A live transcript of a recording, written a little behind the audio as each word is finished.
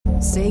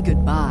Say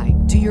goodbye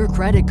to your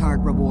credit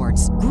card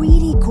rewards.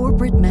 Greedy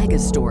corporate mega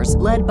stores,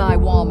 led by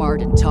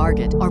Walmart and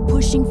Target, are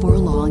pushing for a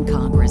law in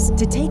Congress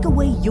to take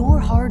away your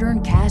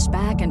hard-earned cash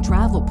back and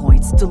travel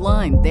points to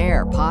line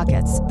their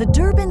pockets. The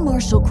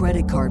Durbin-Marshall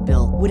credit card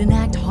bill would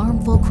enact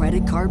harmful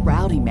credit card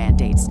routing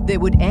mandates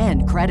that would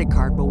end credit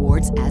card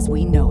rewards as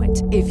we know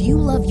it. If you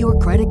love your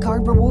credit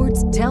card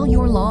rewards, tell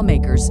your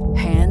lawmakers,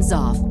 hands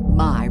off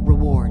my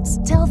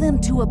rewards. Tell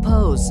them to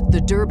oppose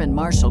the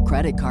Durbin-Marshall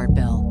credit card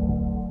bill.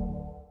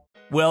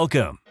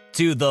 Welcome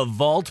to the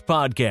Vault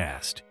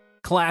Podcast,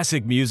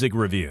 classic music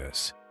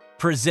reviews,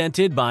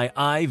 presented by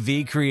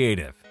IV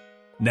Creative.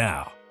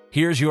 Now,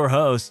 here's your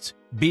hosts,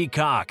 B.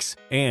 Cox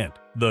and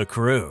the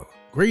crew.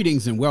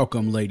 Greetings and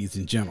welcome, ladies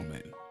and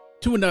gentlemen,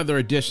 to another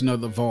edition of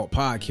the Vault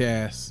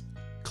Podcast,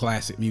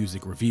 classic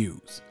music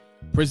reviews,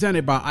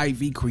 presented by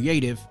IV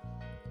Creative.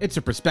 It's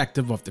a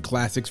perspective of the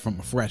classics from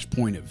a fresh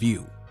point of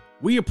view.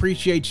 We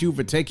appreciate you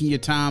for taking your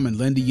time and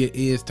lending your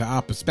ears to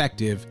our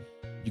perspective.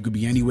 You could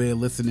be anywhere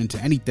listening to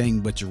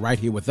anything, but you're right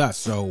here with us,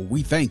 so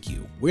we thank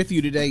you. With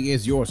you today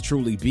is yours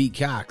truly, B.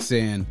 Cox,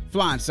 and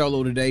flying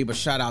solo today, but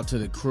shout out to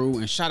the crew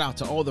and shout out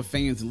to all the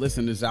fans and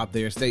listeners out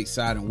there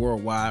stateside and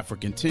worldwide for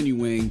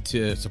continuing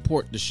to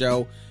support the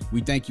show.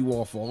 We thank you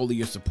all for all of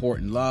your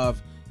support and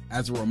love.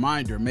 As a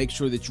reminder, make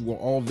sure that you are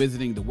all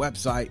visiting the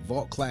website,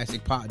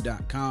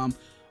 vaultclassicpod.com.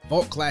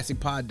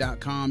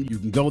 vaultclassicpod.com. You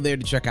can go there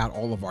to check out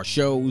all of our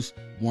shows,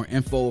 more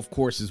info, of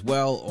course, as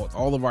well, on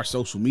all of our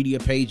social media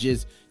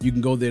pages. You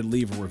can go there to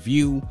leave a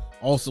review,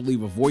 also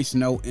leave a voice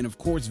note, and of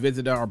course,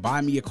 visit our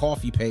Buy Me a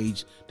Coffee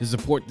page to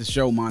support the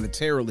show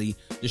monetarily,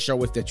 to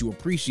show us that you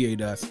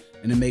appreciate us,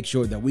 and to make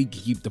sure that we can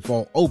keep the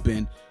vault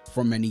open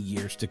for many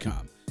years to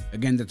come.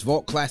 Again, that's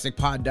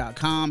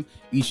vaultclassicpod.com.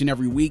 Each and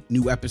every week,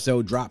 new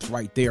episode drops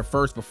right there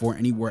first before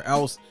anywhere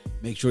else.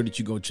 Make sure that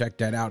you go check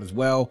that out as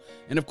well.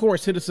 And of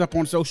course, hit us up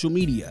on social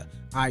media,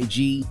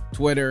 IG,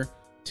 Twitter,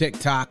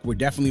 TikTok. We're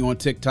definitely on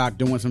TikTok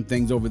doing some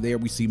things over there.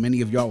 We see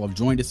many of y'all have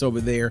joined us over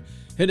there.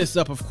 Hit us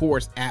up, of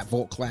course, at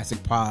Vault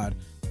Classic Pod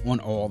on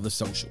all the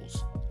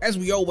socials. As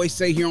we always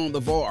say here on The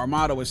Vault, our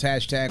motto is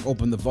hashtag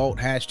open the vault,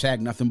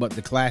 hashtag nothing but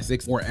the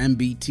classics, or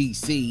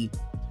MBTC.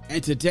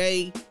 And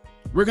today,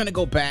 we're going to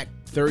go back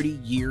 30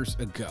 years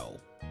ago.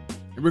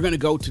 And we're going to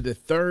go to the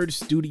third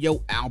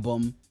studio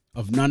album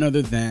of none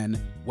other than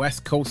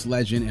West Coast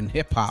legend and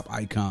hip-hop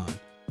icon,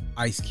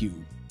 Ice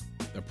Cube,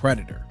 The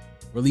Predator,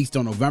 released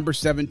on November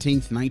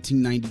 17th,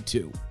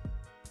 1992,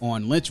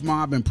 on Lynch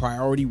Mob and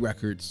Priority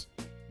Records,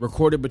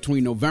 recorded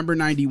between November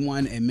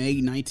 91 and May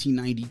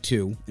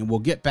 1992, and we'll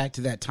get back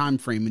to that time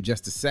frame in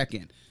just a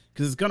second,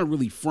 because it's going to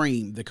really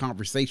frame the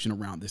conversation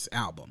around this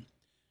album.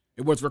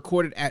 It was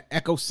recorded at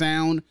Echo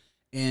Sound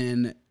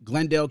in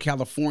Glendale,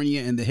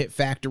 California, and the Hit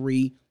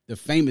Factory, the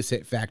famous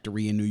Hit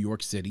Factory in New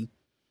York City,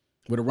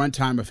 with a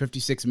runtime of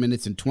 56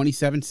 minutes and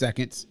 27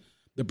 seconds.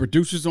 The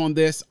producers on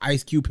this,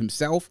 Ice Cube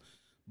himself,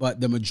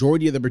 but the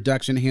majority of the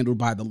production handled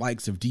by the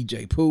likes of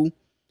DJ Pooh,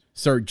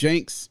 Sir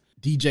Jenks,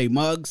 DJ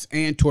Muggs,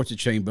 and Torture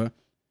Chamber.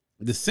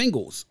 The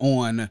singles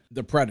on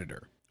The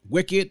Predator: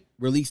 Wicked,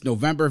 released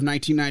November of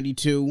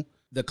 1992.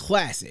 The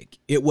classic,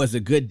 It Was a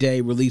Good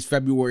Day, released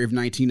February of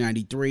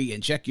 1993,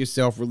 and Check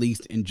Yourself,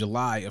 released in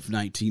July of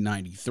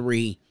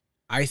 1993.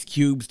 Ice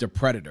Cube's The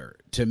Predator.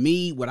 To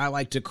me, what I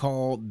like to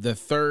call the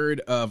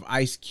third of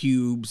Ice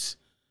Cube's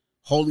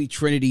holy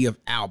trinity of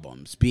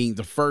albums, being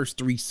the first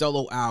three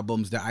solo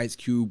albums that Ice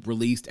Cube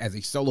released as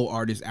a solo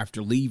artist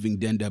after leaving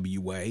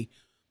NWA.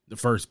 The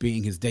first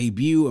being his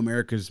debut,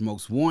 America's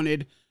Most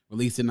Wanted,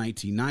 released in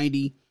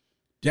 1990.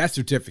 Death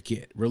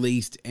Certificate,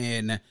 released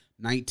in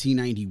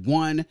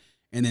 1991.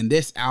 And then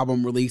this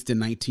album released in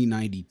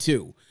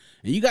 1992.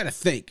 And you got to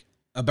think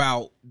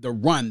about the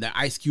run that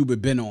Ice Cube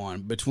had been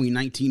on between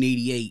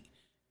 1988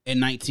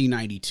 and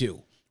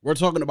 1992. We're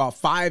talking about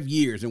 5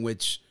 years in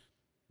which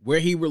where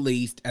he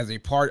released as a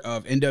part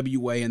of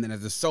NWA and then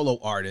as a solo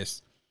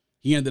artist,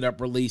 he ended up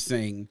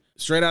releasing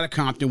Straight Outta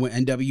Compton with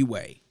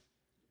NWA.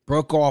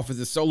 Broke off as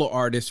a solo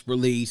artist,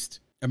 released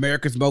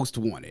America's Most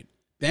Wanted.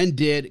 Then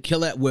did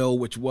Kill at Will,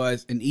 which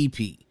was an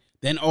EP.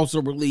 Then also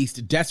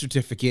released Death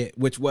Certificate,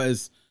 which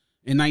was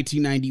in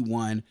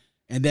 1991,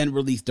 and then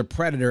released The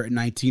Predator in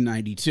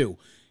 1992.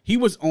 He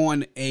was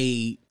on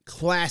a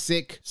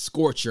classic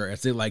scorcher,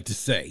 as they like to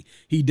say.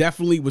 He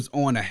definitely was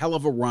on a hell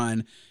of a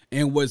run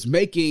and was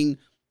making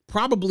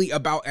probably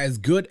about as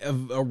good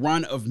of a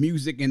run of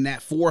music in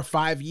that 4 or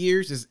 5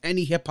 years as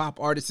any hip-hop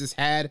artist has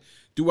had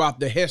throughout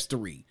the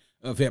history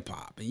of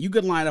hip-hop. And you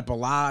could line up a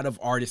lot of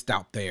artists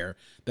out there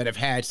that have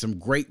had some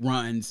great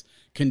runs,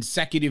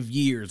 consecutive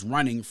years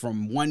running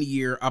from 1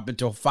 year up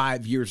until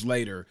 5 years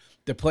later,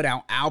 to put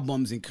out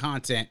albums and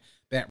content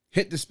that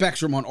hit the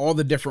spectrum on all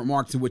the different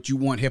marks in which you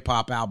want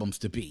hip-hop albums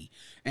to be.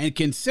 And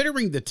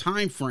considering the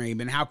time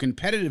frame and how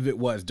competitive it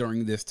was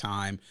during this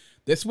time,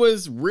 this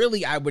was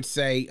really, I would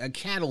say, a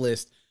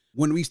catalyst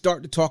when we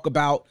start to talk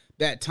about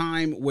that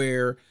time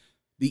where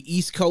the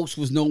East Coast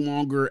was no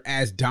longer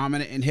as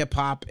dominant in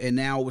hip-hop and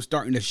now was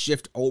starting to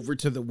shift over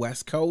to the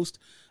West Coast.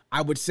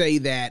 I would say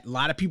that a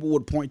lot of people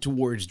would point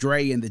towards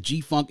Dre and the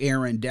G-Funk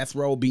era and Death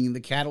Row being the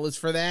catalyst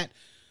for that.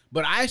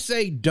 But I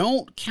say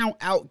don't count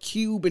out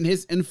Cube and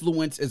his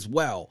influence as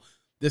well.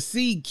 To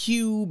see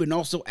Cube and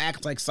also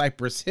acts like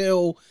Cypress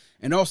Hill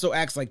and also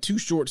acts like Too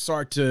Short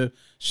start to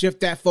shift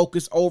that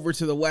focus over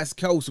to the West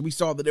Coast. We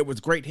saw that there was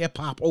great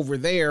hip-hop over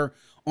there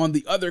on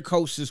the other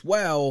coast as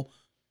well,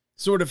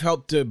 sort of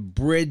helped to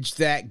bridge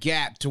that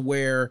gap to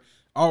where,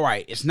 all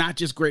right, it's not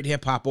just great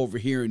hip-hop over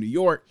here in New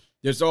York.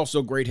 There's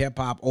also great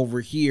hip-hop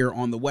over here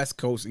on the West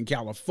Coast in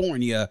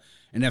California.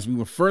 And as we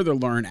will further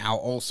learn out,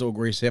 also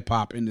great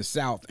hip-hop in the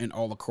South and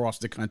all across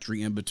the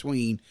country in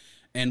between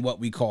and what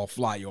we call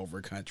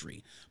flyover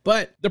country.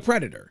 But The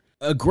Predator,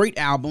 a great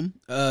album,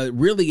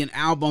 really an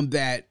album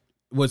that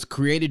was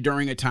created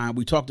during a time.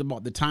 We talked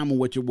about the time in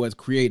which it was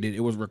created.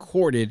 It was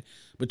recorded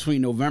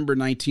between November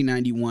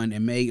 1991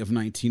 and May of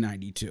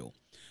 1992.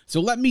 So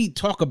let me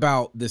talk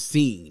about the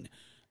scene.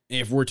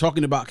 If we're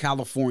talking about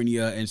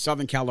California and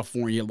Southern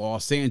California,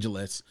 Los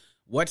Angeles,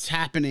 what's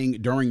happening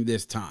during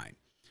this time?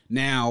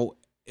 Now,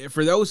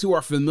 for those who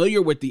are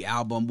familiar with the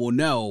album will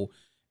know,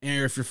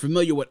 and if you're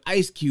familiar with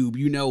Ice Cube,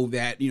 you know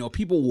that,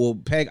 people will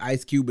peg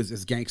Ice Cube as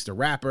this gangster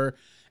rapper,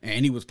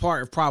 and he was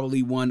part of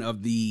probably one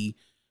of the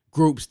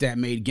groups that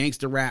made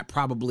gangster rap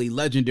probably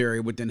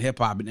legendary within hip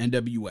hop and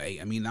NWA.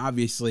 I mean,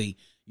 obviously,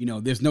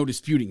 there's no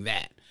disputing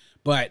that.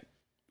 But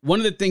one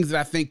of the things that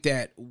I think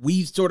that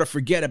we sort of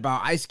forget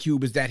about Ice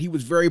Cube is that he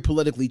was very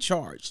politically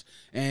charged.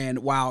 And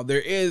while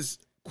there is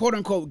quote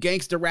unquote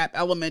gangster rap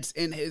elements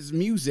in his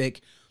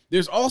music,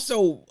 there's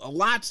also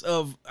lots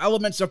of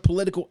elements of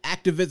political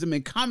activism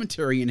and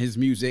commentary in his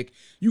music.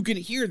 You can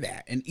hear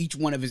that in each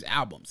one of his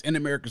albums, in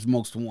America's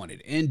Most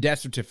Wanted, in Death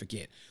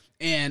Certificate.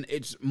 And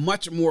it's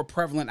much more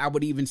prevalent, I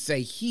would even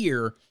say,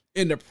 here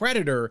in The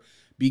Predator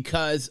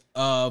because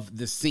of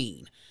the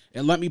scene.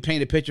 And let me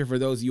paint a picture for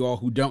those of you all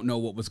who don't know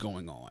what was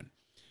going on.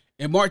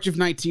 In March of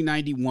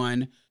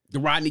 1991, the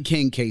Rodney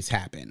King case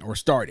happened or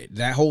started.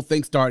 That whole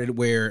thing started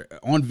where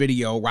on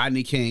video,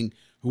 Rodney King,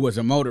 who was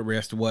a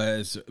motorist,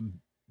 was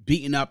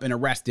beaten up and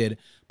arrested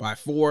by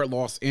 4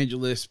 Los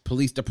Angeles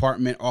Police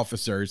Department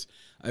officers.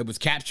 It was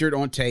captured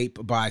on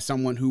tape by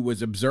someone who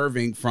was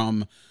observing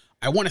from,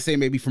 I want to say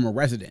maybe from a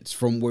residence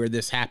from where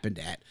this happened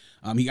at.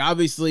 He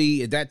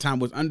obviously at that time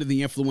was under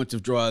the influence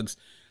of drugs.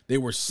 They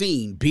were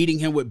seen beating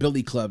him with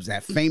billy clubs,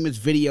 that famous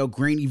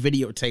grainy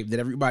videotape that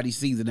everybody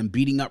sees of them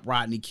beating up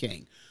Rodney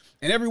King.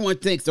 And everyone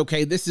thinks,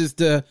 okay, this is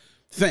the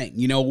thing.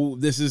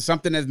 This is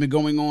something that's been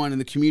going on in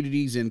the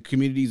communities and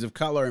communities of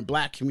color and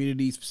black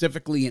communities,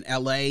 specifically in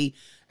LA,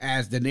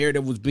 as the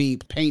narrative was being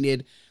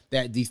painted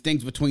that these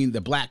things between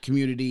the black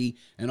community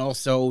and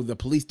also the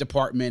police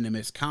department and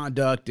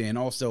misconduct and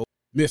also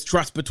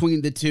mistrust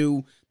between the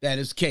two. That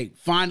is, okay,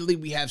 finally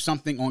we have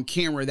something on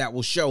camera that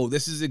will show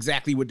this is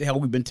exactly what the hell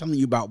we've been telling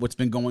you about what's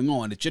been going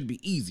on. It should be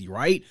easy,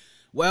 right?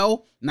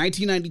 Well,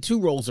 1992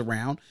 rolls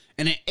around,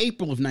 and in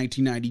April of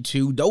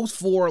 1992, those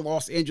 4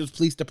 Los Angeles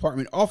Police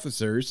Department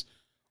officers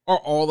are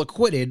all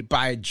acquitted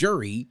by a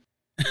jury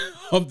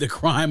of the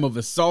crime of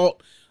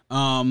assault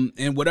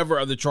and whatever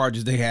other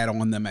charges they had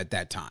on them at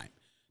that time.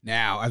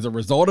 Now, as a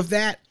result of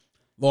that,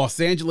 Los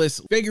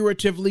Angeles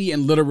figuratively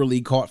and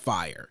literally caught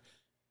fire.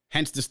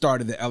 Hence the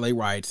start of the LA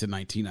riots in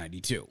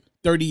 1992.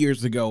 30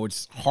 years ago,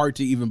 it's hard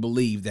to even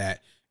believe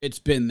that it's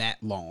been that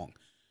long.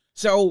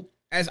 So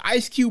as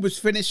Ice Cube was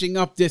finishing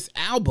up this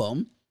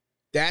album,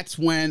 that's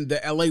when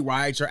the LA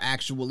riots are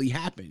actually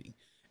happening.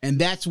 And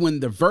that's when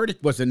the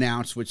verdict was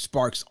announced, which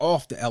sparks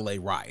off the LA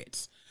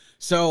riots.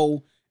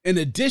 So in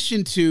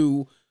addition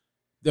to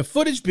the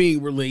footage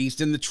being released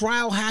and the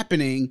trial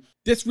happening,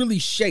 this really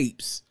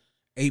shapes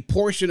a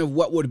portion of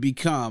what would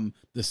become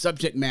the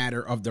subject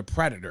matter of The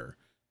Predator,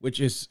 which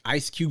is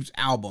Ice Cube's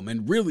album.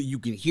 And really, you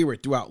can hear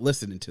it throughout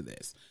listening to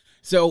this.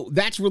 So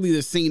that's really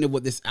the scene of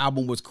what this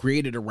album was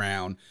created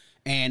around.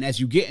 And as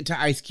you get into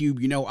Ice Cube,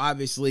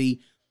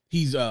 obviously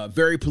he's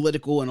very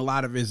political in a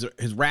lot of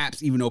his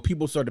raps, even though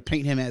people started to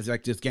paint him as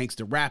like this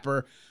gangster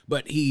rapper.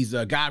 But he's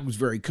a guy who's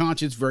very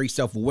conscious, very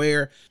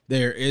self-aware.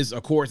 There is,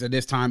 of course, at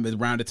this time,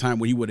 around the time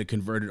when he would have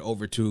converted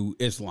over to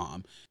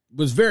Islam,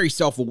 was very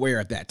self-aware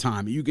at that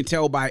time. And you can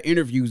tell by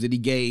interviews that he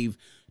gave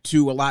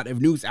to a lot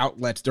of news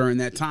outlets during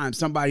that time,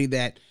 somebody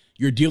that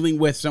you're dealing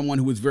with, someone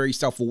who is very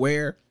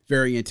self-aware,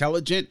 very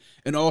intelligent,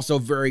 and also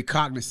very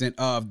cognizant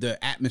of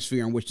the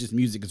atmosphere in which this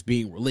music is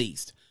being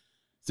released.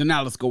 So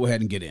now let's go ahead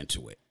and get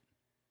into it.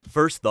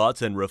 First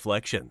thoughts and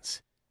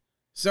reflections.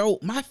 So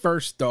my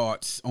first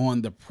thoughts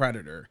on The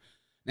Predator.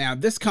 Now,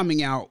 this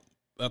coming out,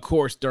 of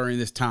course, during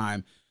this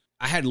time,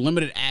 I had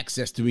limited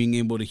access to being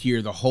able to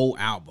hear the whole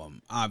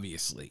album,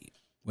 obviously.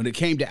 When it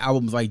came to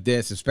albums like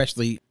this,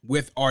 especially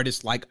with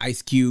artists like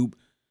Ice Cube,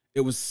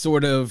 it was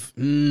sort of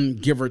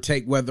give or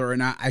take whether or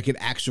not I could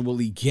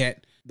actually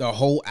get the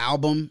whole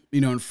album,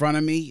 in front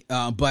of me.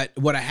 But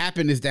what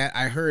happened is that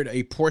I heard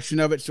a portion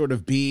of it sort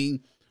of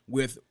being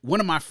with one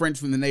of my friends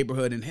from the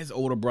neighborhood, and his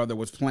older brother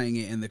was playing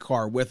it in the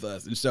car with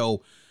us. And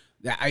so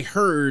I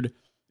heard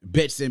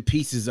bits and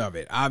pieces of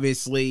it.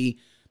 Obviously,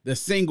 The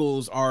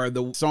singles are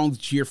the songs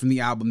that you hear from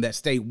the album that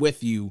stay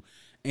with you.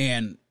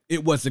 And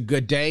It Was a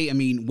Good Day. I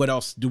mean, what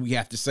else do we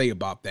have to say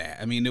about that?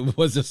 I mean, it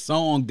was a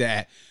song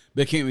that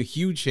became a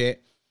huge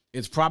hit.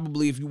 It's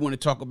probably, if you want to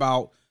talk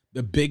about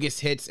the biggest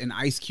hits in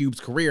Ice Cube's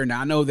career.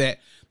 Now, I know that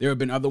there have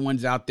been other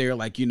ones out there,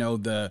 like, you know,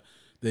 the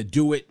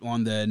Do It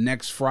on the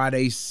Next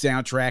Friday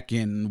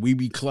soundtrack and We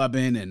Be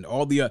Clubbing and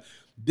all the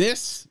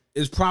this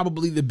is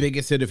probably the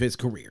biggest hit of his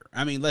career.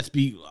 I mean, let's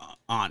be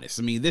honest.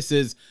 I mean, this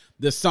is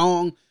the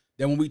song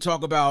that when we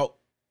talk about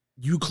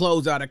you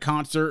close out a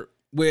concert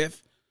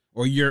with,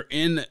 or you're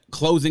in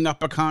closing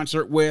up a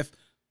concert with,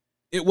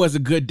 It Was a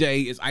Good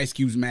Day is Ice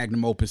Cube's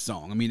magnum opus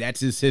song. I mean, that's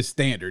his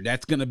standard.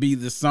 That's going to be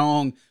the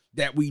song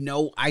that we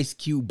know Ice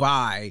Cube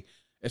by,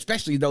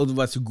 especially those of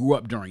us who grew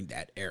up during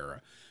that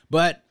era.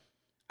 But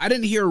I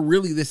didn't hear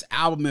really this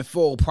album in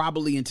full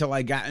probably until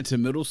I got into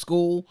middle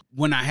school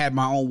when I had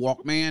my own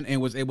Walkman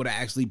and was able to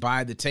actually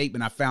buy the tape.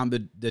 And I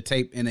found the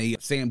tape in a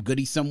Sam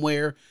Goody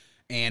somewhere.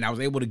 And I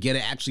was able to get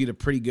it actually at a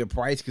pretty good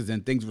price because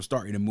then things were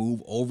starting to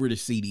move over to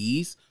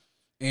CDs.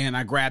 And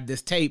I grabbed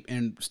this tape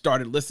and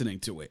started listening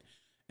to it.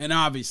 And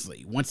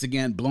obviously, once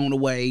again, blown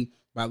away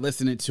by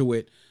listening to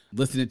it,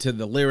 listening to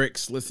the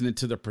lyrics, listening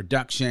to the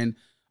production.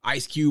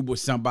 Ice Cube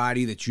was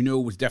somebody that you know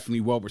was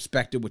definitely well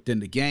respected within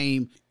the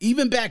game.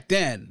 Even back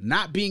then,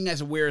 not being as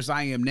aware as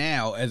I am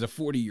now as a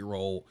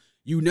 40-year-old,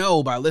 you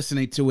know by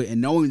listening to it and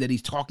knowing that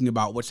he's talking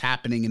about what's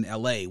happening in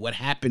LA, what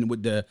happened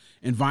with the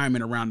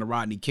environment around the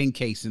Rodney King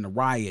case and the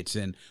riots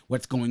and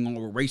what's going on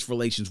with race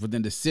relations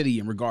within the city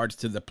in regards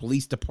to the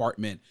police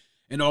department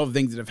and all the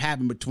things that have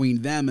happened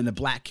between them and the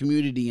Black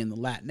community and the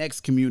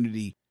Latinx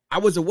community. I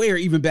was aware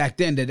even back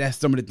then that that's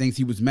some of the things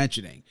he was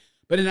mentioning.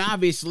 But then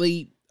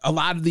obviously a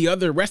lot of the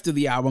other rest of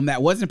the album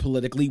that wasn't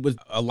politically was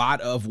a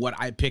lot of what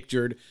I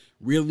pictured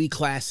really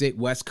classic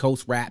West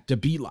Coast rap to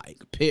be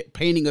like,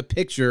 painting a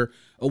picture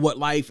of what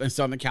life in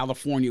Southern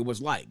California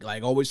was like.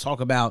 Like I always talk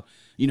about,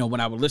 you know,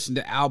 when I would listen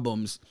to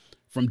albums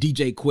from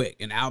DJ Quick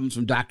and albums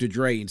from Dr.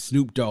 Dre and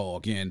Snoop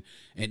Dogg and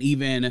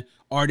even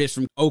artists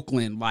from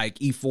Oakland like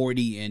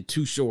E40 and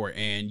Too Short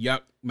and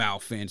Yuck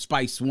Mouth and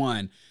Spice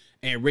One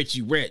and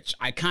Richie Rich,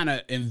 I kind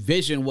of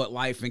envisioned what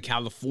life in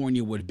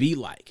California would be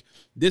like.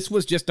 This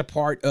was just a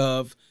part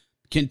of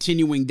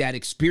continuing that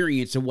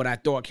experience of what I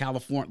thought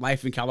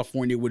life in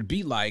California would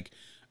be like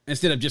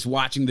instead of just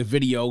watching the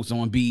videos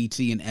on BET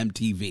and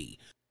MTV.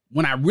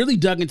 When I really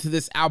dug into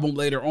this album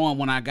later on,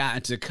 when I got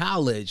into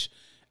college,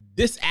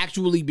 this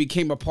actually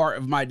became a part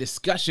of my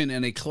discussion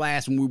in a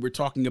class when we were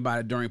talking about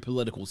it during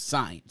political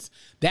science.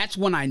 That's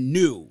when I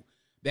knew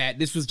that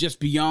this was just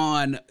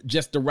beyond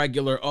just the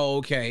regular, oh,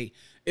 okay,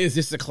 is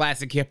this a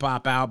classic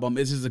hip-hop album?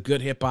 Is this a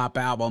good hip-hop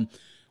album?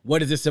 What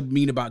does this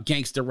mean about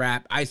gangster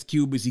rap? Ice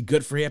Cube, is he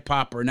good for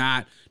hip-hop or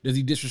not? Does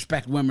he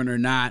disrespect women or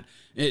not?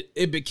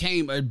 It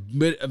became a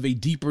bit of a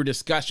deeper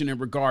discussion in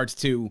regards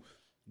to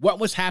what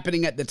was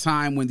happening at the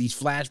time when these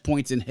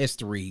flashpoints in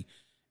history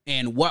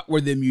and what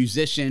were the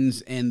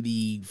musicians and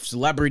the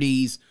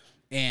celebrities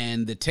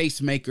and the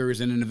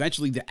tastemakers and then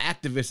eventually the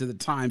activists at the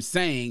time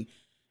saying,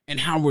 and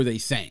how were they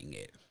saying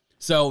it?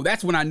 So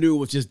that's when I knew it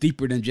was just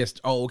deeper than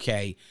just, oh,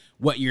 okay,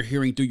 what you're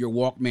hearing through your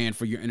Walkman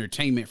for your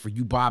entertainment, for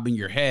you bobbing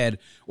your head,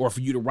 or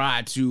for you to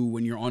ride to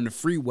when you're on the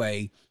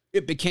freeway.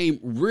 It became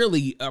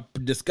really a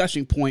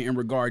discussion point in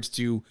regards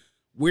to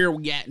where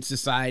we at in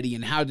society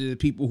and how did the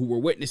people who were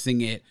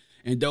witnessing it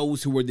and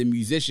those who were the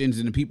musicians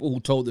and the people who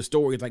told the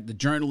stories, like the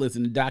journalists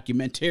and the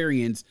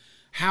documentarians,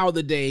 how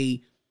did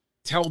they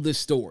tell this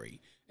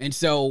story? And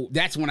so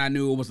that's when I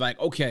knew it was like,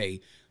 okay,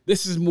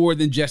 this is more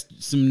than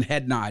just some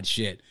head nod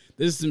shit.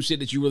 This is some shit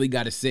that you really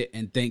got to sit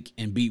and think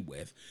and be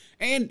with.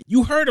 And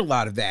you heard a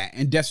lot of that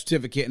in Death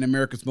Certificate and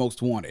America's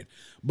Most Wanted.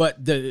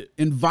 But the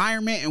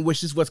environment in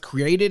which this was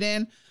created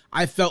in,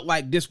 I felt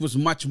like this was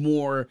much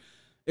more,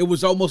 it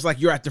was almost like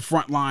you're at the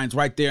front lines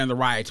right there in the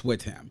riots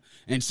with him.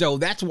 And so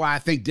that's why I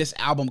think this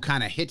album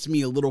kind of hits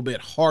me a little bit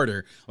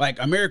harder.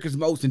 Like America's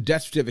Most and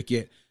Death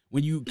Certificate,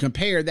 when you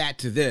compare that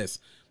to this,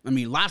 I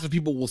mean, lots of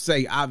people will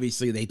say,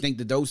 obviously, they think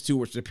that those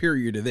two are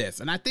superior to this.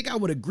 And I think I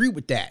would agree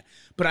with that.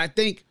 But I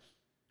think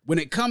when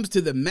it comes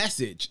to the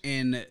message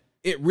and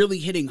it really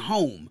hitting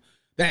home,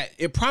 that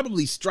it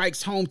probably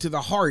strikes home to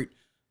the heart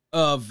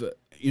of,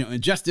 you know,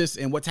 injustice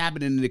and what's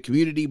happening in the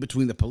community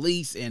between the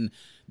police and,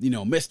 you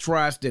know,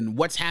 mistrust and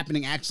what's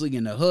happening actually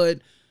in the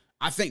hood.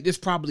 I think this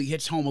probably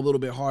hits home a little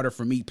bit harder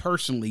for me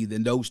personally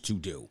than those two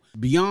do.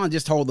 Beyond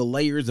just all the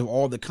layers of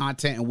all the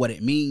content and what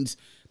it means,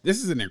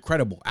 this is an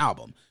incredible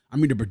album. I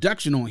mean, the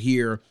production on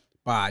here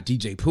by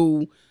DJ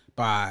Pooh,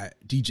 by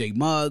DJ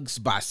Muggs,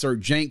 by Sir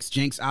Jenks.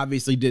 Jenks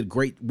obviously did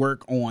great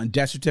work on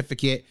Death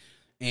Certificate,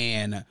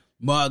 and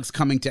Muggs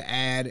coming to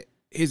add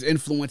his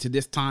influence at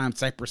this time.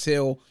 Cypress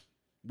Hill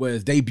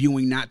was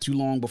debuting not too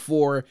long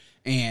before,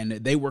 and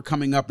they were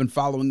coming up and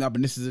following up,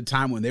 and this is a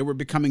time when they were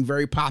becoming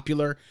very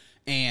popular,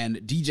 and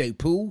DJ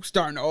Pooh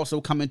starting to also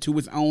come into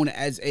his own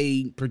as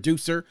a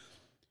producer.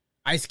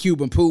 Ice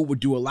Cube and Pooh would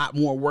do a lot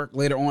more work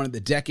later on in the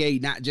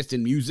decade, not just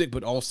in music,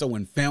 but also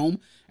in film,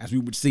 as we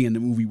would see in the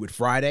movie with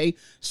Friday.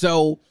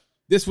 So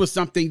this was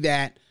something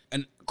that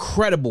an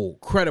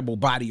credible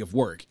body of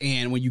work.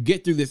 And when you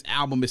get through this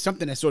album, it's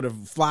something that sort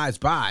of flies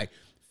by.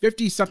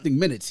 50-something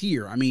minutes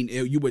here. I mean,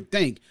 you would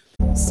think.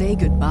 Say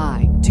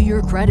goodbye to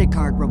your credit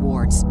card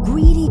rewards.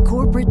 Greedy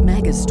corporate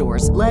mega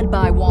stores, led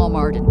by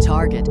Walmart and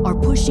Target, are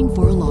pushing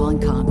for a law in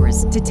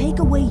Congress to take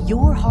away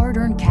your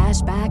hard-earned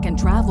cash back and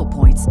travel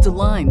points to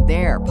line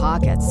their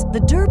pockets. The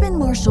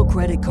Durbin-Marshall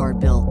credit card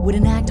bill would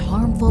enact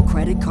harmful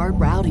credit card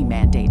routing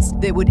mandates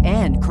that would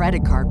end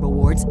credit card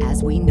rewards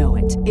as we know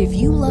it. If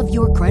you love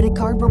your credit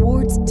card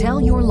rewards,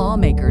 tell your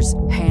lawmakers,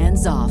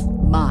 hands off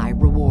my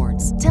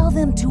rewards. Tell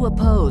them to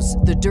oppose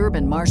the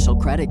Durbin-Marshall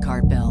credit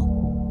card bill.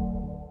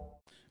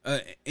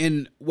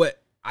 And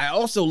what I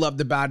also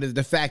loved about it is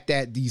the fact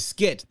that these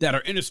skits that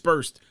are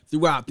interspersed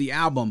throughout the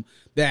album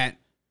that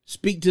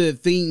speak to the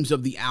themes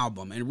of the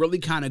album and really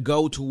kind of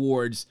go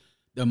towards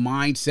the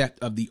mindset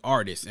of the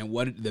artist and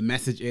what the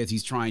message is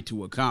he's trying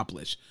to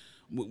accomplish.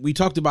 We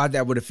talked about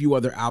that with a few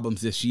other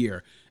albums this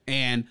year.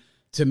 And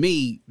to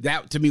me,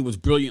 that was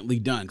brilliantly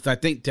done. Because I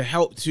think to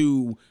help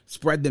to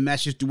spread the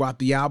message throughout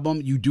the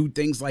album, you do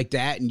things like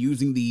that and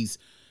using these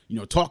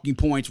talking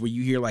points where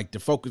you hear like the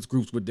focus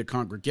groups with the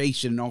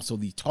congregation and also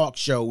the talk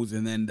shows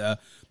and then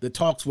the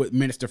talks with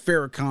Minister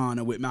Farrakhan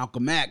and with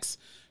Malcolm X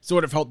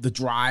sort of help to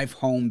drive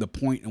home the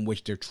point in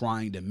which they're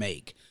trying to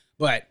make.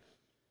 But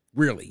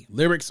really,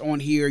 lyrics on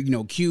here,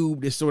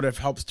 Cube, this sort of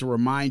helps to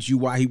remind you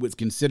why he was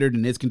considered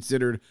and is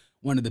considered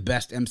one of the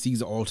best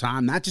MCs of all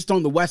time, not just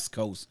on the West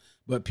Coast,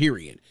 but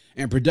period.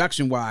 And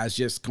production-wise,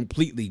 just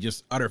completely,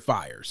 just utter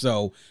fire.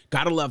 So,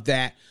 gotta love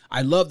that.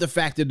 I love the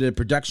fact that the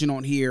production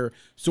on here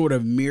sort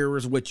of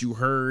mirrors what you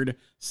heard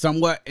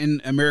somewhat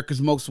in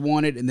America's Most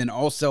Wanted. And then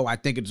also, I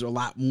think it's a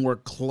lot more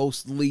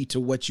closely to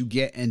what you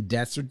get in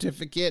Death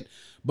Certificate.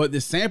 But the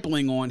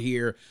sampling on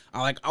here,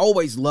 I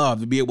always love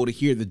to be able to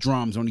hear the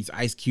drums on these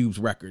Ice Cube's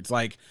records.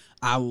 Like,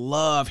 I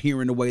love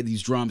hearing the way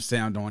these drums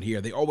sound on here.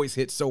 They always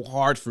hit so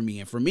hard for me.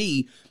 And for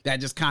me, that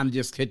just kind of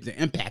just hit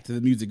the impact of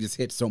the music just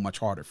hit so much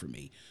harder for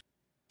me.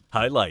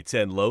 Highlights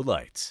and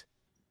lowlights.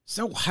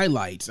 So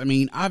highlights. I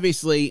mean,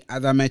 obviously,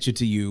 as I mentioned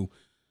to you,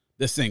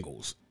 the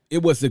singles.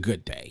 It was a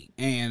good day.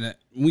 And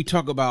when we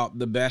talk about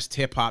the best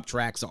hip hop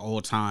tracks of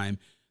all time,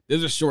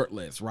 there's a short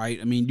list, right?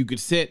 I mean, you could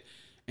sit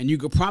and you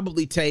could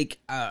probably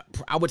take, I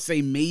would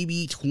say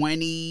maybe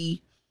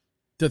 20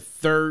 to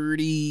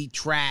 30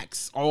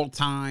 tracks all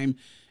time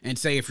and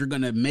say if you're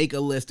going to make a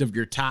list of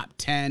your top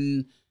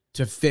 10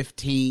 to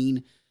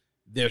 15,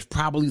 there's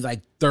probably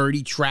like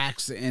 30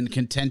 tracks in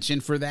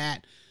contention for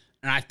that.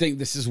 And I think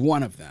this is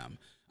one of them.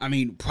 I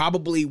mean,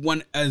 probably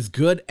one as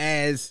good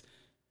as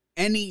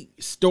any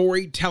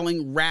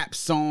storytelling rap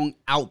song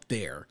out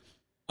there.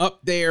 Up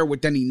there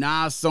with any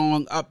Nas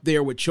song, up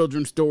there with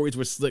Children's Stories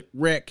with Slick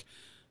Rick.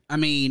 I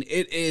mean,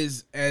 it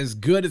is as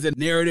good as a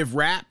narrative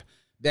rap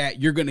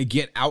that you're going to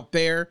get out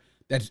there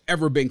that's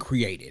ever been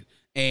created.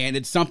 And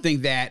it's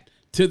something that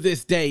to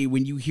this day,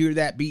 when you hear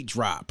that beat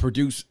drop,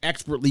 produced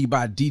expertly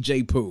by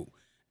DJ Pooh,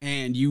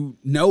 and you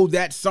know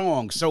that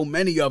song, so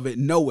many of it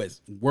know it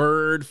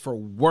word for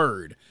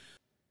word.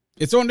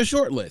 It's on the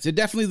short list. It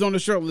definitely is on the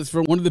short list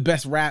for one of the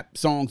best rap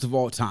songs of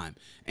all time.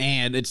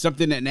 And it's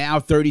something that now,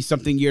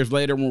 30-something years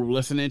later, when we're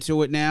listening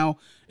to it now,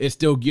 it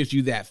still gives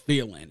you that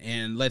feeling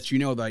and lets you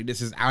know, like,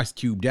 this is Ice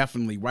Cube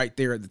definitely right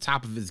there at the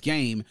top of his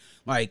game,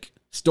 like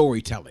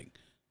storytelling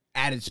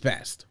at its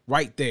best.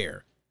 Right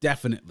there,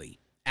 definitely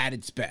at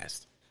its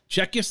best.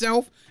 Check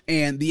Yourself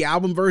and the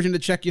album version of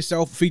Check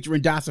Yourself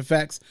featuring Das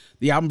EFX.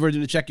 The album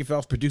version of Check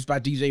Yourself produced by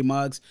DJ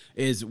Muggs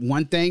is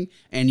one thing,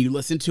 and you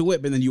listen to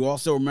it, but then you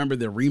also remember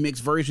the remix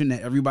version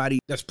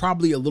that's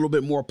probably a little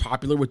bit more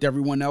popular with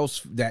everyone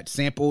else that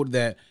sampled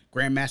that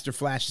Grandmaster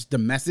Flash's The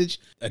Message.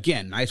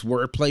 Again, nice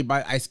wordplay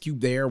by Ice Cube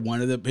there.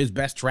 One of his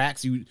best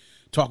tracks you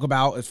talk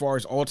about as far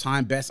as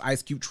all-time best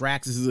Ice Cube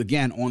tracks. This is,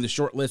 again, on the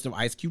short list of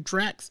Ice Cube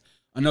tracks.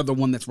 Another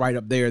one that's right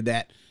up there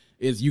that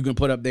is you can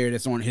put up there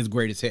that's on his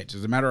greatest hits.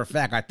 As a matter of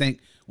fact, I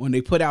think when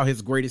they put out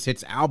his greatest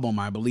hits album,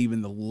 I believe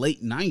in the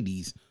late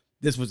 90s,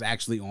 this was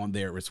actually on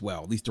there as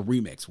well. At least the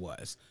remix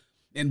was.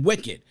 And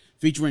Wicked,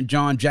 featuring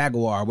John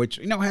Jaguar, which,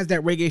 has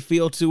that reggae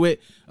feel to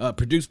it.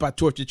 Produced by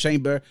Torture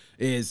Chamber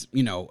is,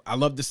 I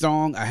love the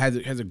song.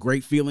 It has a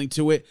great feeling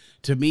to it.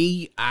 To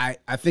me, I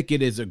think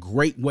it is a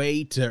great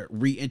way to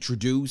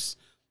reintroduce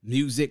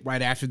music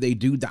right after they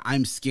do the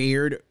I'm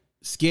Scared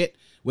skit,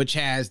 which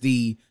has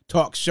the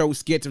talk show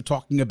skits of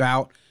talking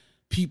about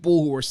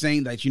people who are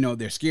saying that,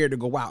 they're scared to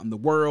go out in the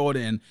world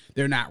and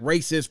they're not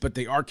racist, but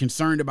they are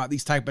concerned about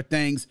these type of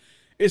things.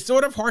 It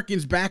sort of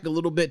harkens back a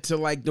little bit to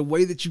like the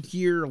way that you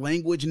hear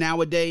language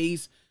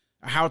nowadays,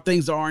 how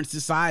things are in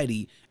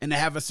society, and to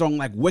have a song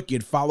like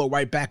Wicked follow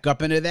right back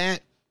up into that,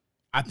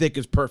 I think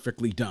is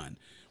perfectly done.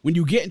 When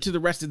you get into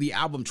the rest of the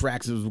album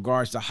tracks as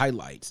regards to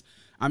highlights,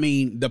 I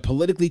mean, the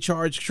politically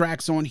charged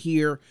tracks on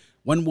here,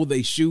 When Will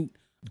They Shoot?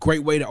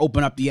 Great way to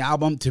open up the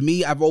album. To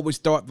me, I've always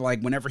thought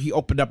like whenever he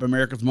opened up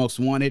America's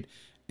Most Wanted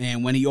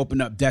and when he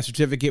opened up Death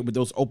Certificate with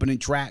those opening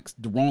tracks,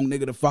 The Wrong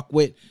Nigga to Fuck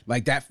With,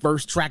 like that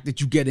first track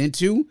that you get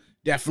into,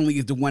 definitely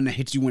is the one that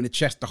hits you in the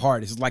chest the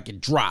hardest. It's like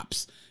it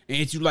drops and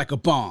hits you like a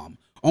bomb,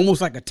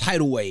 almost like a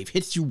tidal wave,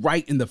 hits you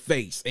right in the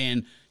face.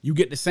 And you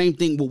get the same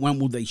thing with When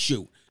Will They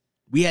Shoot?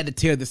 We had to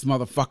tear this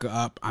motherfucker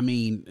up. I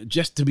mean,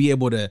 just to be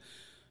able to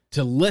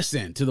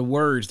listen to the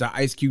words that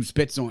Ice Cube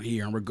spits on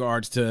here in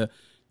regards to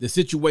the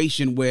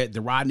situation with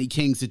the Rodney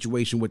King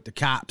situation with the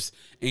cops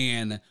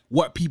and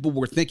what people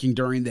were thinking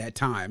during that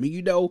time. And,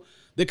 you know,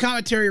 the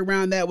commentary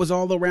around that was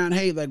all around,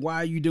 hey, like, why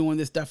are you doing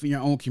this stuff in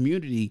your own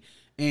community?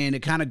 And it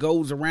kind of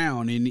goes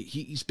around, and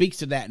he speaks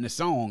to that in the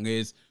song,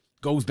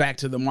 goes back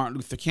to the Martin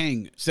Luther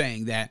King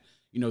saying that,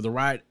 you know, the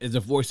right is the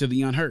voice of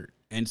the unheard.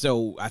 And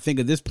so I think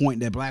at this point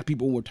that black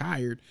people were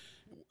tired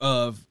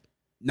of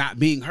not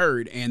being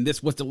heard, and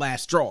this was the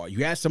last straw.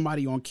 You had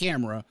somebody on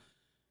camera,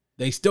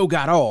 they still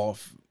got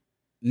off.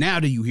 Now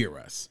do you hear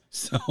us?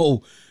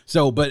 So,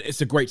 but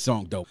it's a great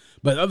song though.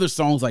 But other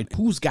songs like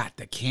Who's Got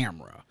the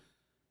Camera?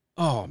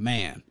 Oh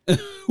man,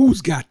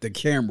 Who's Got the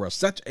Camera?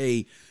 Such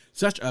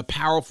a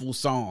powerful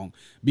song,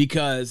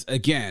 because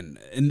again,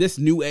 in this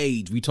new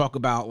age, we talk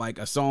about like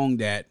a song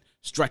that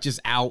stretches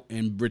out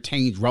and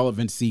retains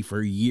relevancy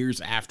for years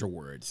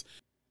afterwards.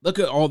 Look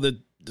at all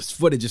this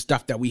footage of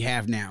stuff that we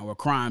have now, or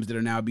crimes that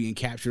are now being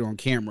captured on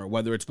camera,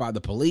 whether it's by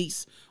the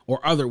police or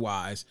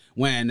otherwise,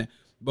 when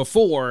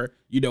before,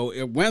 you know,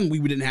 when we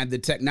didn't have the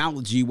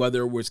technology,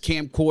 whether it was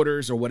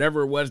camcorders or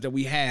whatever it was that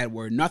we had,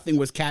 where nothing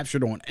was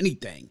captured on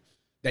anything,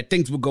 that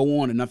things would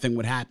go on and nothing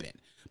would happen.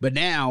 But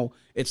now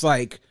it's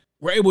like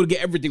we're able to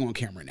get everything on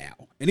camera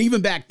now. And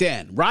even back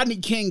then, Rodney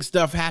King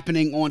stuff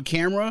happening on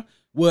camera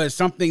was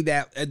something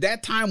that at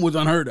that time was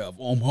unheard of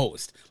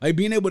almost. Like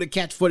being able to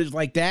catch footage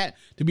like that,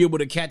 to be able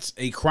to catch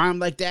a crime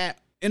like that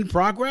in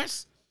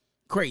progress,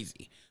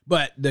 crazy.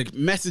 But the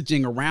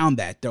messaging around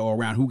that, though,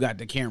 around Who Got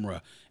the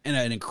Camera, and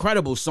an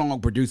incredible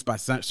song produced by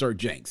Sir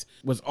Jinx,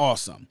 was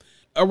awesome.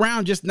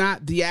 Around just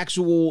not the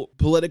actual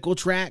political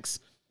tracks,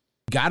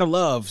 gotta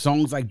love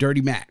songs like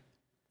Dirty Mac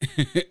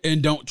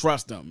and Don't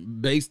Trust Them,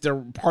 based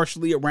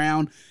partially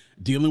around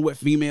dealing with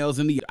females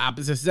in the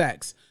opposite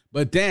sex.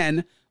 But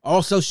then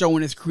also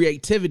showing his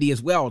creativity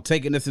as well,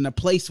 taking us in a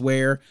place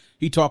where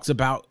he talks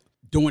about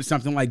doing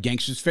something like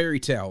Gangsta's Fairy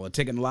Tale, or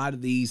taking a lot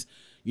of these,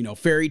 you know,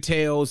 fairy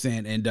tales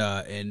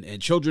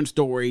and children's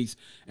stories,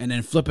 and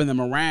then flipping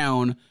them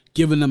around,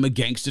 giving them a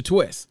gangster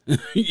twist,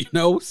 you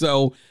know?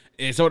 So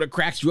it sort of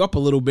cracks you up a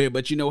little bit,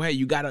 but you know, hey,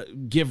 you got to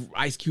give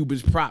Ice Cube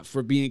his props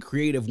for being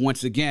creative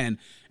once again,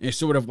 and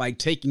sort of like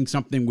taking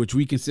something which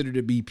we consider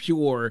to be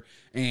pure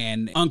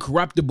and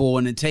uncorruptible,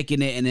 and then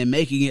taking it and then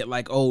making it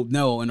like, oh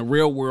no, in the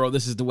real world,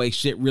 this is the way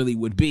shit really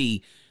would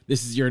be.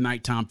 This is your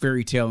nighttime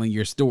fairy tale and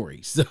your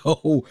story.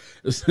 So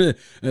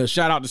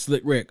shout out to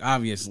Slick Rick,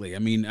 obviously. I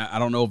mean, I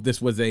don't know if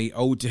this was a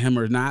ode to him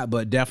or not,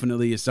 but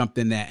definitely is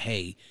something that,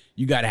 hey,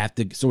 you got to have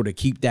to sort of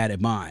keep that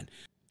in mind.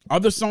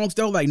 Other songs,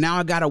 though, like Now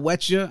I Gotta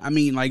Wet Ya. I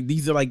mean, like,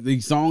 these are like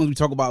these songs we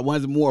talk about.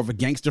 One's more of a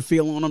gangster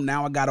feel on them.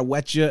 Now I Gotta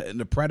Wet Ya and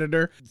The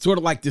Predator. Sort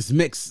of like this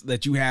mix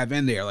that you have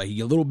in there. Like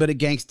a little bit of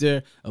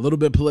gangster, a little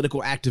bit of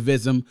political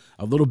activism,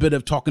 a little bit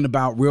of talking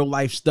about real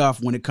life stuff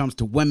when it comes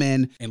to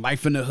women and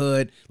life in the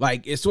hood.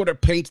 Like, it sort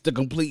of paints the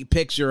complete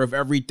picture of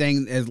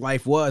everything as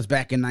life was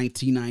back in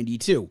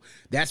 1992.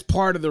 That's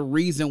part of the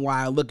reason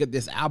why I look at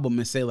this album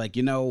and say, like,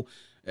 you know,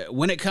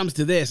 when it comes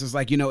to this, it's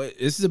like, you know,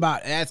 this is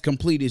about as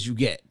complete as you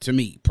get, to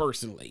me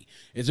personally.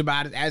 It's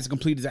about as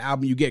complete as the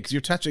album you get, because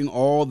you're touching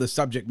all the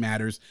subject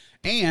matters,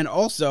 and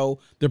also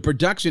the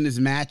production is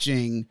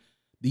matching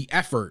the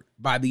effort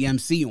by the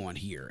MC on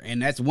here.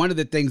 And that's one of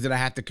the things that I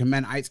have to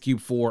commend Ice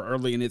Cube for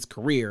early in his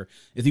career,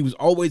 is he was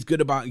always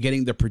good about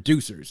getting the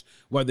producers,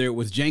 whether it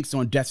was Jinx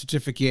on Death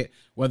Certificate,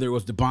 whether it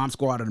was the Bomb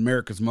Squad on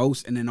America's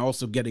Most, and then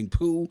also getting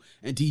Pooh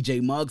and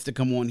DJ Muggs to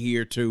come on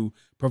here to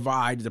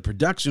provide the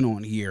production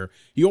on here.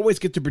 He always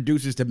gets the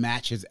producers to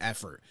match his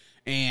effort.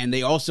 And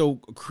they also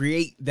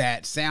create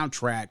that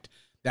soundtrack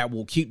that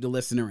will keep the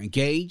listener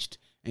engaged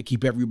and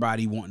keep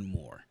everybody wanting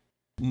more.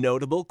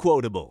 Notable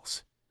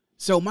quotables.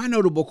 So my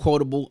notable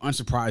quotable,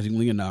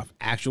 unsurprisingly enough,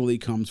 actually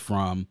comes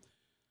from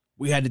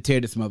We Had to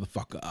Tear This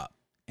Motherfucker Up.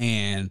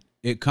 And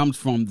it comes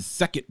from the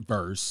second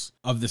verse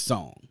of the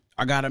song.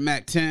 I got a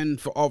Mac 10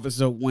 for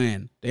Officer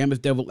Wynn. Damn, his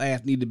devil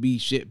ass need to be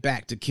shipped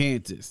back to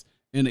Kansas.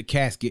 In a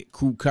casket,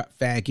 crew cut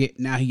faggot.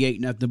 Now he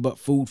ain't nothing but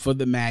food for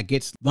the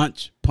maggots.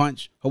 Lunch,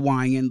 punch,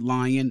 Hawaiian,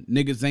 lion.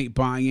 Niggas ain't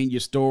buying your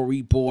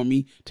story, bore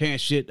me. Tearing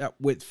shit up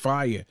with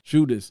fire.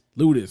 Shooters,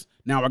 looters.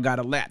 Now I got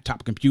a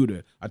laptop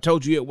computer. I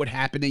told you it would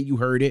happen and you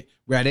heard it,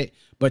 read it.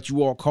 But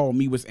you all called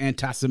me was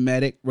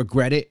anti-Semitic.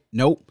 Regret it?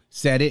 Nope.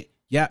 Said it.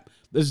 Yep.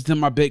 Listen to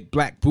my big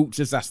black boots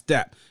as I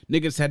step.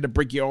 Niggas had to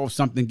break you off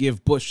something,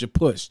 give Bush a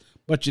push.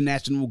 But your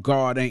National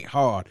Guard ain't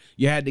hard.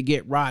 You had to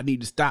get Rodney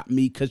to stop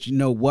me, because you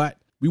know what?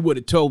 We would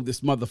have told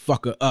this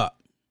motherfucker up.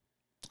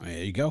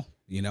 There you go.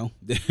 You know,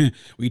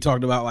 we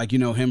talked about, like, you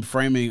know, him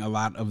framing a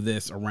lot of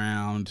this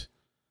around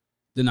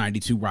the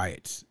 92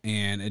 riots.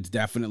 And it's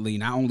definitely,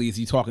 not only is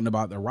he talking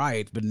about the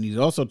riots, but he's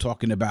also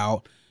talking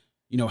about,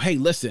 you know, hey,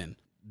 listen,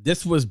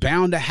 this was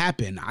bound to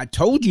happen. I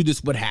told you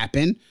this would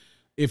happen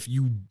if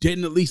you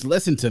didn't at least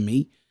listen to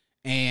me.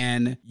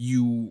 and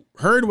you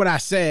heard what I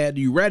said,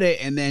 you read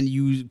it, and then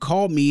you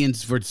called me and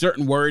for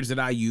certain words that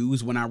I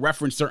use. When I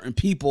reference certain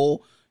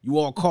people, you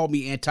all called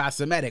me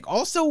anti-Semitic.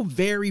 Also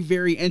very,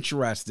 very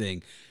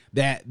interesting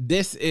that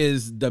this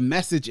is the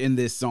message in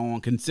this song,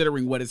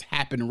 considering what has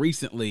happened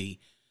recently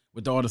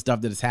with all the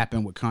stuff that has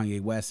happened with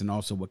Kanye West and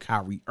also with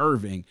Kyrie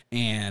Irving,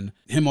 and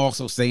him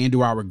also saying,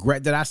 do I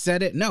regret that I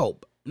said it? No,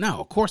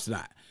 of course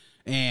not.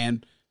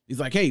 And he's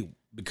like, hey,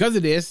 because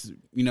of this,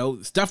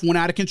 stuff went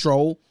out of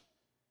control.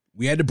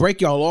 We had to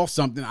break y'all off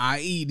something,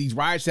 i.e. these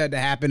riots had to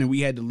happen and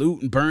we had to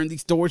loot and burn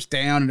these stores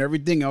down and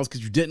everything else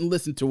because you didn't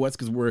listen to us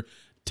because we're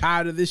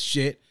tired of this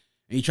shit.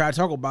 And he tried to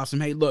talk about some,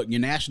 hey, look, your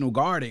National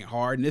Guard ain't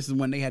hard. And this is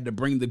when they had to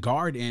bring the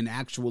Guard in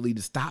actually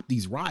to stop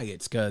these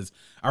riots, because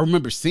I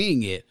remember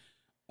seeing it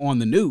on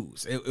the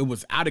news. It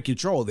was out of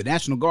control. The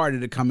National Guard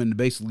had to come in to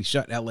basically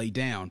shut LA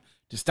down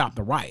to stop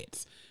the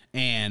riots.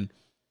 And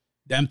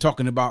them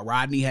talking about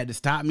Rodney had to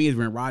stop me is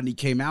when Rodney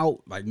came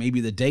out, like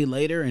maybe the day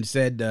later, and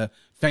said the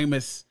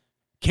famous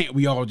 "Can't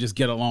we all just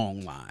get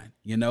along" line,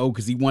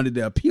 because he wanted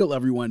to appeal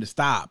everyone to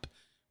stop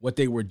what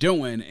they were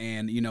doing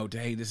and,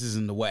 hey, this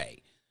isn't the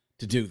way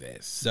to do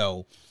this.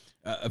 So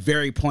a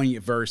very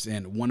poignant verse,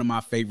 and one of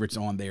my favorites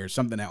on there,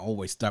 something that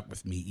always stuck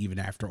with me even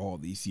after all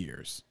these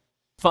years.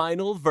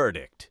 Final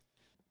verdict.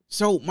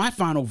 So my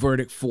final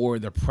verdict for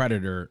The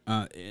Predator,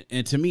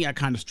 and to me, I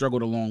kind of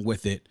struggled along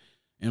with it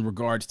in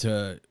regards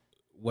to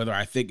whether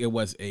I think it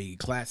was a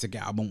classic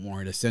album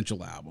or an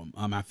essential album.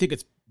 I think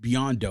it's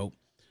beyond dope.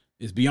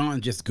 It's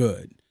beyond just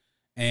good.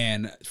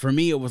 And for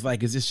me, it was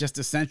like, is this just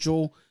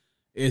essential?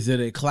 Is it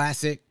a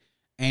classic?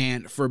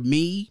 And for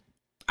me,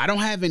 I don't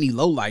have any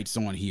lowlights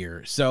on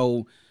here.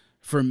 So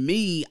for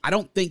me, I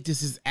don't think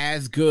this is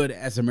as good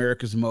as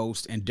America's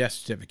Most and Death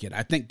Certificate.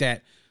 I think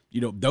that,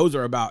 those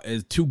are about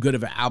as too good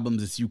of an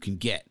albums as you can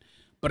get.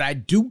 But I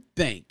do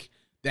think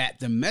that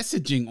the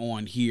messaging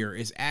on here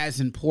is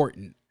as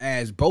important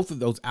as both of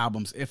those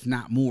albums, if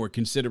not more,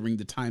 considering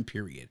the time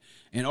period.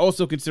 And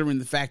also considering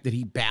the fact that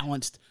he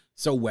balanced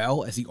so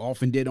well, as he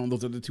often did on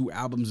those other two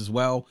albums as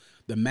well,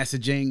 the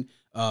messaging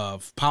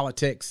of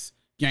politics,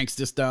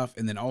 gangster stuff,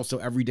 and then also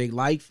everyday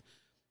life.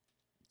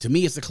 To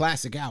me, it's a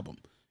classic album.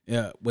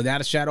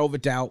 Without a shadow of a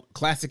doubt,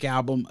 classic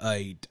album.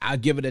 I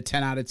give it a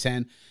 10 out of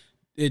 10.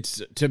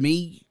 It's, to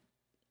me,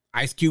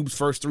 Ice Cube's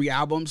first three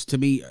albums, to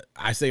me,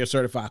 I say are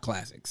certified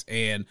classics.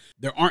 And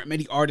there aren't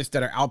many artists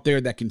that are out there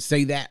that can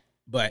say that.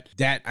 But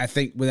that, I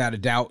think, without a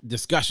doubt,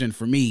 discussion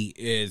for me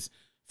is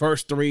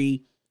first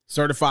three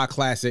certified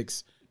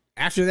classics.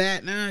 After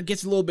that, it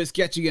gets a little bit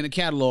sketchy in the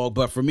catalog.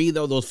 But for me,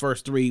 though, those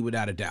first three,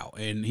 without a doubt.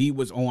 And he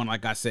was on,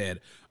 like I said,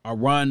 a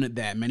run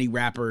that many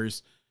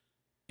rappers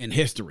in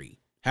history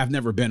have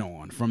never been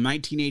on, from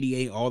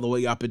 1988 all the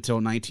way up until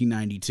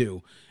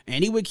 1992.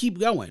 And he would keep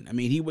going. I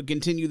mean, he would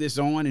continue this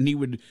on, and he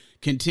would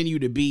continue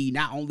to be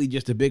not only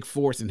just a big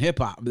force in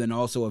hip-hop, but then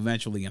also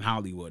eventually in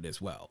Hollywood as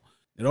well.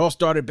 It all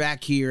started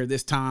back here.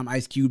 This time,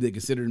 Ice Cube, they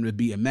considered him to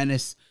be a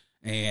menace,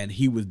 and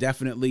he was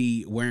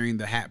definitely wearing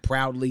the hat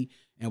proudly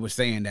and was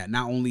saying that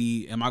not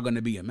only am I going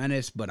to be a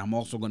menace, but I'm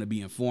also going to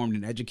be informed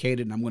and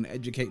educated, and I'm going to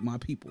educate my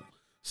people.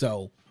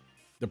 So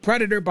The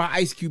Predator by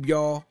Ice Cube,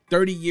 y'all,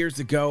 30 years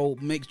ago.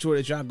 Make sure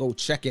that y'all go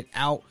check it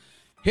out.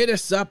 Hit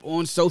us up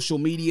on social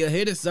media.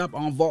 Hit us up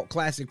on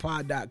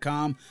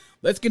vaultclassicpod.com.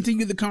 Let's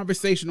continue the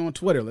conversation on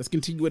Twitter. Let's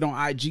continue it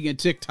on IG and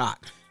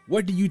TikTok.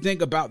 What do you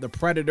think about The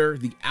Predator,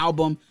 the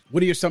album?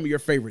 What are some of your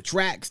favorite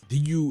tracks? Do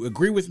you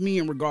agree with me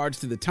in regards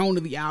to the tone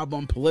of the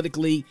album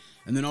politically?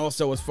 And then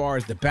also as far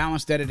as the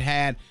balance that it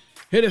had?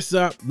 Hit us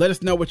up. Let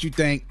us know what you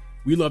think.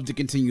 We love to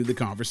continue the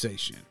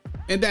conversation.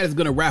 And that is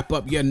going to wrap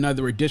up yet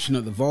another edition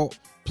of The Vault.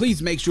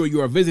 Please make sure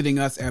you are visiting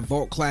us at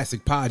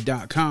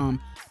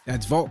vaultclassicpod.com.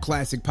 That's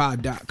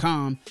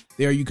vaultclassicpod.com.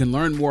 There you can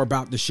learn more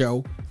about the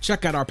show,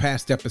 check out our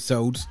past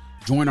episodes,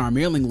 join our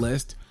mailing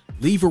list,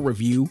 leave a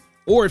review,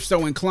 or if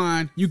so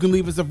inclined, you can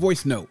leave us a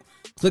voice note.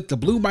 Click the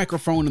blue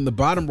microphone in the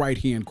bottom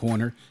right-hand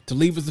corner to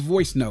leave us a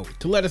voice note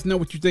to let us know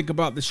what you think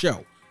about the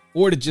show,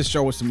 or to just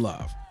show us some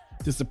love.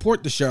 To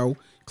support the show,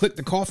 click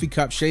the coffee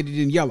cup shaded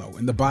in yellow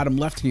in the bottom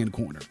left-hand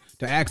corner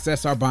to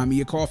access our Buy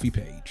Me a Coffee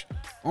page.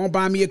 On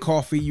Buy Me a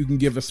Coffee, you can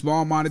give a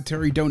small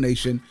monetary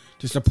donation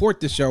to support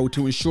the show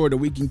to ensure that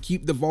we can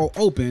keep the vault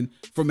open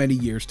for many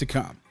years to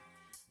come.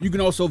 You can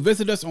also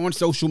visit us on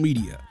social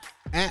media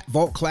at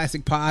Vault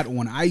Classic Pod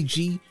on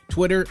IG,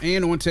 Twitter,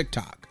 and on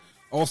TikTok.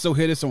 Also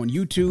hit us on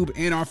YouTube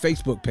and our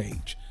Facebook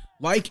page.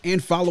 Like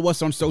and follow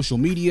us on social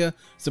media,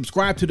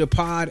 subscribe to the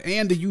pod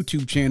and the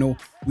YouTube channel.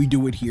 We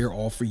do it here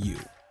all for you.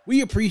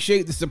 We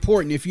appreciate the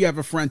support, and if you have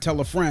a friend, tell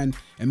a friend,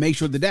 and make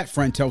sure that that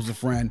friend tells a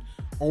friend.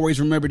 Always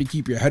remember to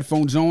keep your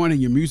headphones on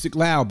and your music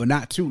loud, but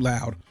not too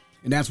loud.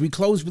 And as we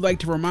close, we'd like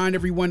to remind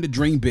everyone to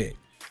dream big,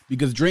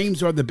 because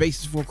dreams are the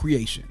basis for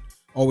creation.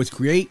 Always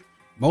create,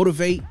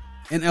 motivate,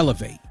 and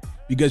elevate,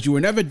 because you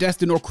were never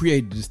destined or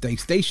created to stay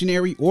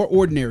stationary or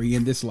ordinary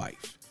in this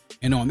life.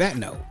 And on that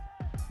note,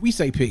 we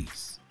say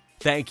peace.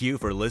 Thank you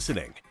for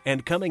listening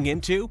and coming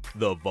into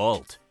The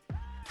Vault.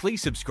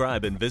 Please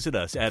subscribe and visit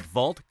us at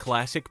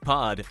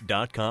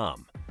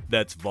vaultclassicpod.com.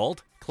 That's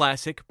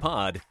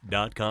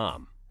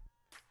vaultclassicpod.com.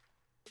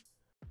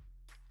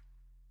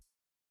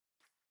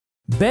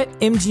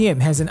 BetMGM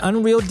has an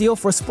unreal deal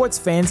for sports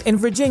fans in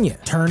Virginia.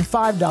 Turn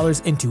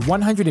 $5 into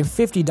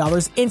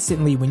 $150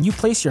 instantly when you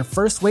place your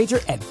first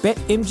wager at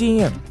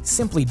BetMGM.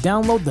 Simply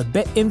download the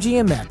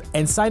BetMGM app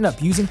and sign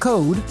up using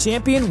code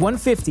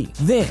Champion150.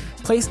 Then,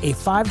 place a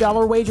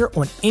 $5 wager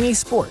on any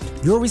sport.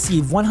 You'll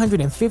receive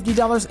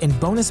 $150 in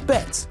bonus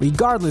bets,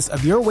 regardless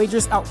of your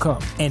wager's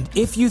outcome. And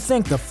if you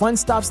think the fun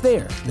stops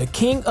there, the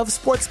King of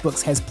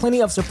Sportsbooks has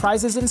plenty of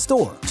surprises in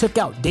store. Check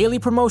out daily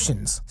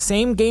promotions,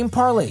 same-game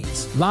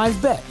parlays, live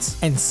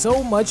bets, and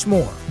so much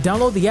more.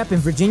 Download the app in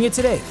Virginia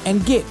today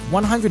and get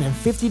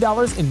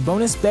 $150 in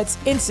bonus bets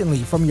instantly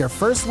from your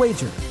first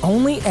wager.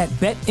 Only at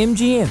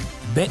BetMGM.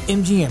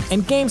 BetMGM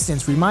and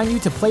GameSense remind you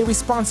to play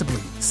responsibly.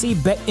 See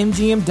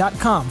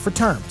BetMGM.com for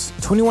terms.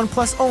 21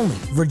 plus only.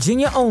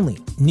 Virginia only.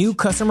 New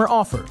customer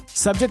offer.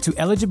 Subject to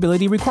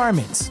eligibility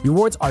requirements.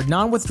 Rewards are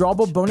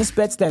non-withdrawable bonus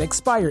bets that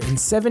expire in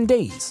 7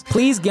 days.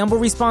 Please gamble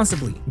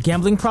responsibly.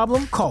 Gambling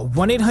problem? Call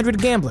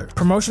 1-800-GAMBLER.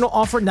 Promotional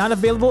offer not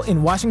available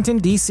in Washington,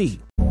 D.C.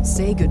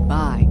 Say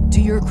goodbye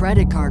to your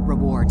credit card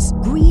rewards.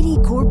 Greedy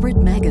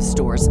corporate mega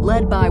stores,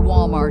 led by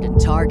Walmart and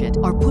Target,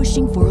 are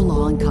pushing for a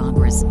law in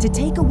Congress to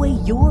take away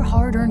your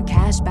hard-earned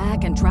cash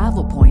back and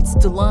travel points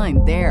to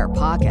line their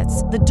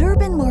pockets. The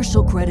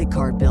Durbin-Marshall credit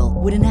card bill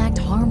would enact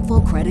harmful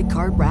credit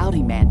card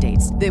routing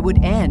mandates that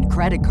would end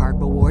credit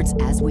card rewards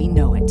as we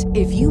know it.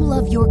 If you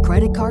love your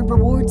credit card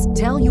rewards,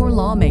 tell your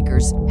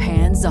lawmakers,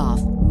 hands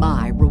off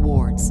my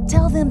rewards.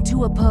 Tell them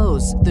to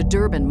oppose the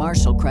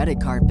Durbin-Marshall credit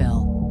card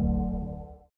bill.